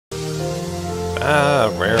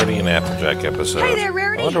Rarity and Applejack episode. Hey there,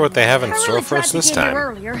 Rarity. I wonder what they have in store for us this time.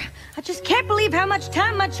 Earlier. I just can't believe how much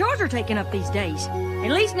time my chores are taking up these days. At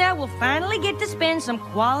least now we'll finally get to spend some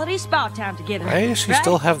quality spa time together. Why does she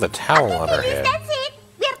still have the towel on her head? That's it.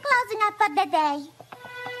 We're closing up for the day.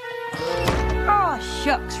 Oh,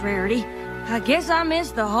 shucks, Rarity. I guess I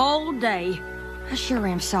missed the whole day. I sure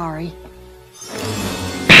am sorry.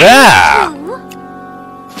 Ah!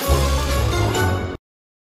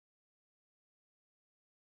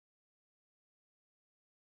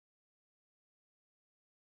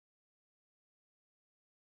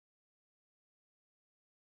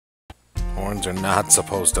 Horns are not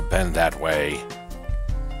supposed to bend that way.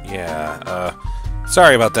 Yeah,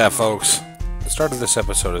 sorry about that, folks. The start of this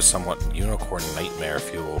episode is somewhat unicorn nightmare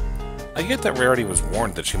fuel. I get that Rarity was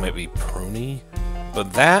warned that she might be pruny,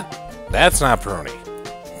 but that's not pruny.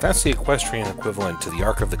 That's the equestrian equivalent to the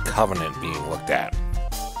Ark of the Covenant being looked at.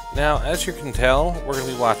 Now, as you can tell, we're going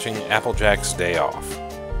to be watching AppleJack's Day Off.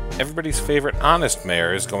 Everybody's favorite honest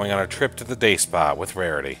mare is going on a trip to the day spa with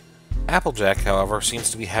Rarity. Applejack, however, seems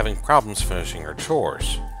to be having problems finishing her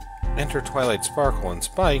chores. Enter Twilight Sparkle and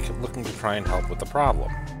Spike, looking to try and help with the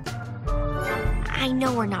problem. I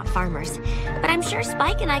know we're not farmers, but I'm sure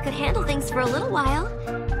Spike and I could handle things for a little while.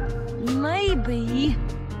 Maybe.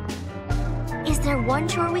 Is there one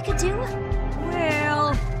chore we could do?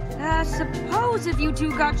 Well, I suppose if you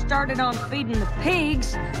two got started on feeding the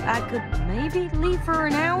pigs, I could maybe leave for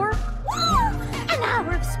an hour? An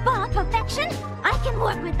hour of spa perfection? I can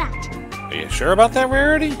work with that. Are you sure about that,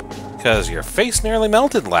 Rarity? Because your face nearly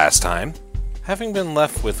melted last time. Having been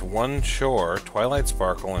left with one chore, Twilight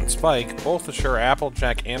Sparkle and Spike both assure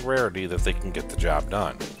Applejack and Rarity that they can get the job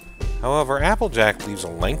done. However, Applejack leaves a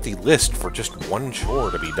lengthy list for just one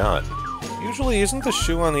chore to be done. Usually isn't the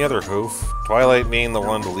shoe on the other hoof, Twilight being the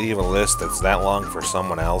one to leave a list that's that long for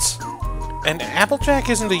someone else? And Applejack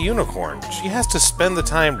isn't a unicorn. She has to spend the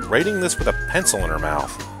time writing this with a pencil in her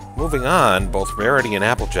mouth. Moving on, both Rarity and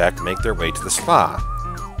Applejack make their way to the spa.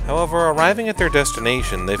 However, arriving at their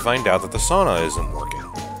destination, they find out that the sauna isn't working.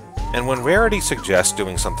 And when Rarity suggests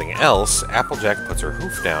doing something else, Applejack puts her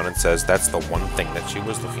hoof down and says that's the one thing that she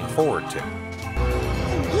was looking forward to.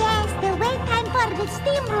 Yes, the wait time for the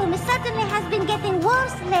steam room certainly has been getting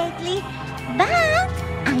worse lately, but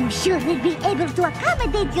I'm sure we'll be able to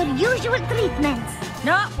accommodate your usual treatments.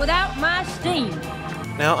 Not without my steam.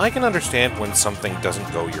 Now, I can understand when something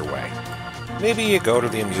doesn't go your way. Maybe you go to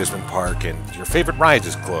the amusement park and your favorite ride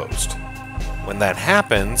is closed. When that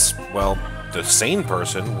happens, well, the sane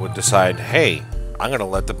person would decide, hey, I'm going to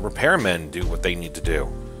let the repairmen do what they need to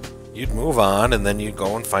do. You'd move on and then you'd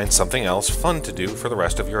go and find something else fun to do for the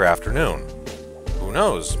rest of your afternoon. Who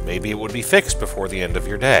knows, maybe it would be fixed before the end of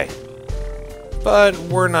your day. But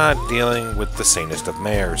we're not dealing with the sanest of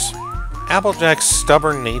mares. Applejack's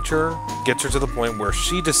stubborn nature gets her to the point where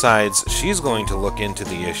she decides she's going to look into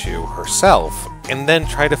the issue herself and then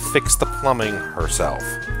try to fix the plumbing herself.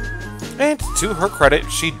 And to her credit,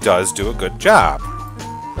 she does do a good job.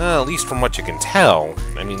 At least from what you can tell.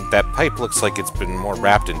 I mean, that pipe looks like it's been more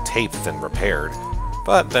wrapped in tape than repaired.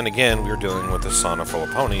 But then again, we're dealing with a sauna full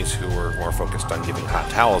of ponies who were more focused on giving hot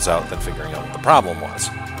towels out than figuring out what the problem was.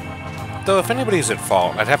 Though if anybody's at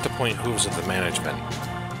fault, I'd have to point hooves at the management.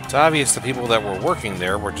 It's obvious the people that were working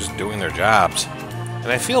there were just doing their jobs.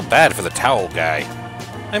 And I feel bad for the towel guy.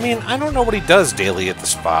 I mean, I don't know what he does daily at the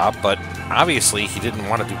spa, but obviously he didn't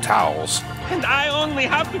want to do towels. And I only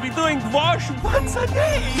have to be doing wash once a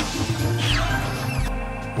day!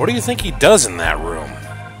 What do you think he does in that room?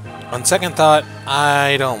 On second thought,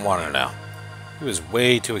 I don't want to know. He was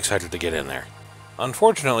way too excited to get in there.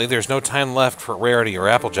 Unfortunately, there's no time left for Rarity or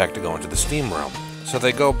Applejack to go into the steam room. So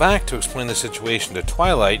they go back to explain the situation to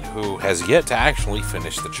Twilight, who has yet to actually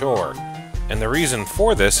finish the chore. And the reason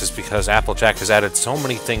for this is because Applejack has added so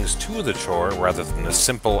many things to the chore rather than the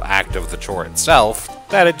simple act of the chore itself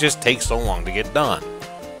that it just takes so long to get done.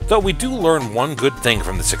 Though we do learn one good thing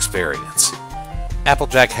from this experience.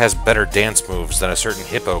 Applejack has better dance moves than a certain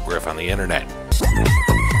hippogriff on the internet.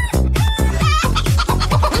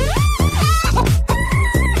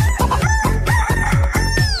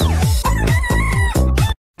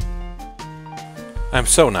 I'm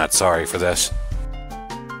so not sorry for this.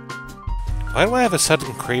 Why do I have a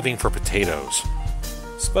sudden craving for potatoes?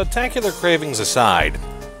 Spectacular cravings aside,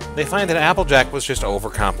 they find that Applejack was just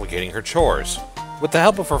overcomplicating her chores. With the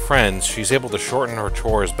help of her friends, she's able to shorten her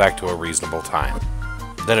chores back to a reasonable time.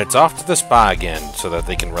 Then it's off to the spa again, so that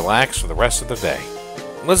they can relax for the rest of the day.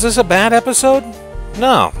 Was this a bad episode?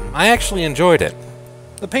 No, I actually enjoyed it.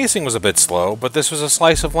 The pacing was a bit slow, but this was a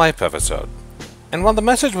slice of life episode. And while the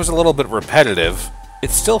message was a little bit repetitive, It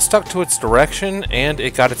still stuck to its direction, and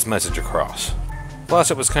it got its message across. Plus,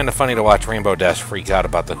 it was kind of funny to watch Rainbow Dash freak out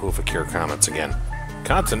about the Hoofacure comments again.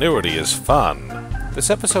 Continuity is fun. This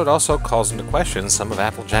episode also calls into question some of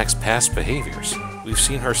AppleJack's past behaviors. We've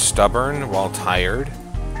seen her stubborn while tired,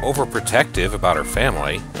 overprotective about her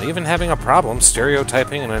family, and even having a problem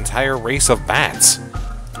stereotyping an entire race of bats.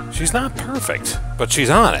 She's not perfect, but she's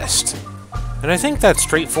honest. And I think that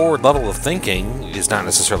straightforward level of thinking is not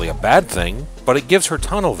necessarily a bad thing, but it gives her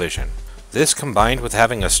tunnel vision. This, combined with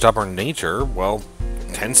having a stubborn nature, well,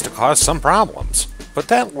 tends to cause some problems. But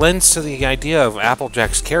that lends to the idea of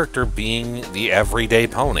AppleJack's character being the everyday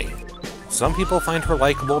pony. Some people find her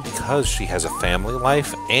likable because she has a family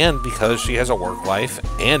life, and because she has a work life,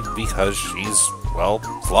 and because she's, well,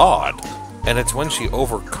 flawed. And it's when she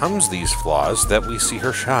overcomes these flaws that we see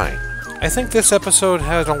her shine. I think this episode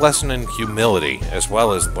has a lesson in humility, as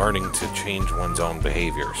well as learning to change one's own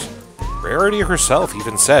behaviors. Rarity herself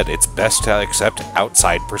even said it's best to accept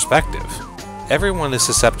outside perspective. Everyone is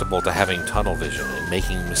susceptible to having tunnel vision and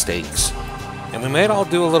making mistakes. And we might all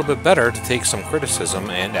do a little bit better to take some criticism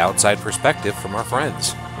and outside perspective from our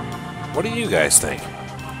friends. What do you guys think?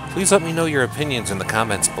 Please let me know your opinions in the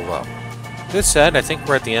comments below. This said, I think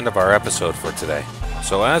we're at the end of our episode for today.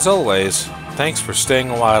 So as always, thanks for staying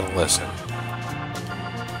a while to listen.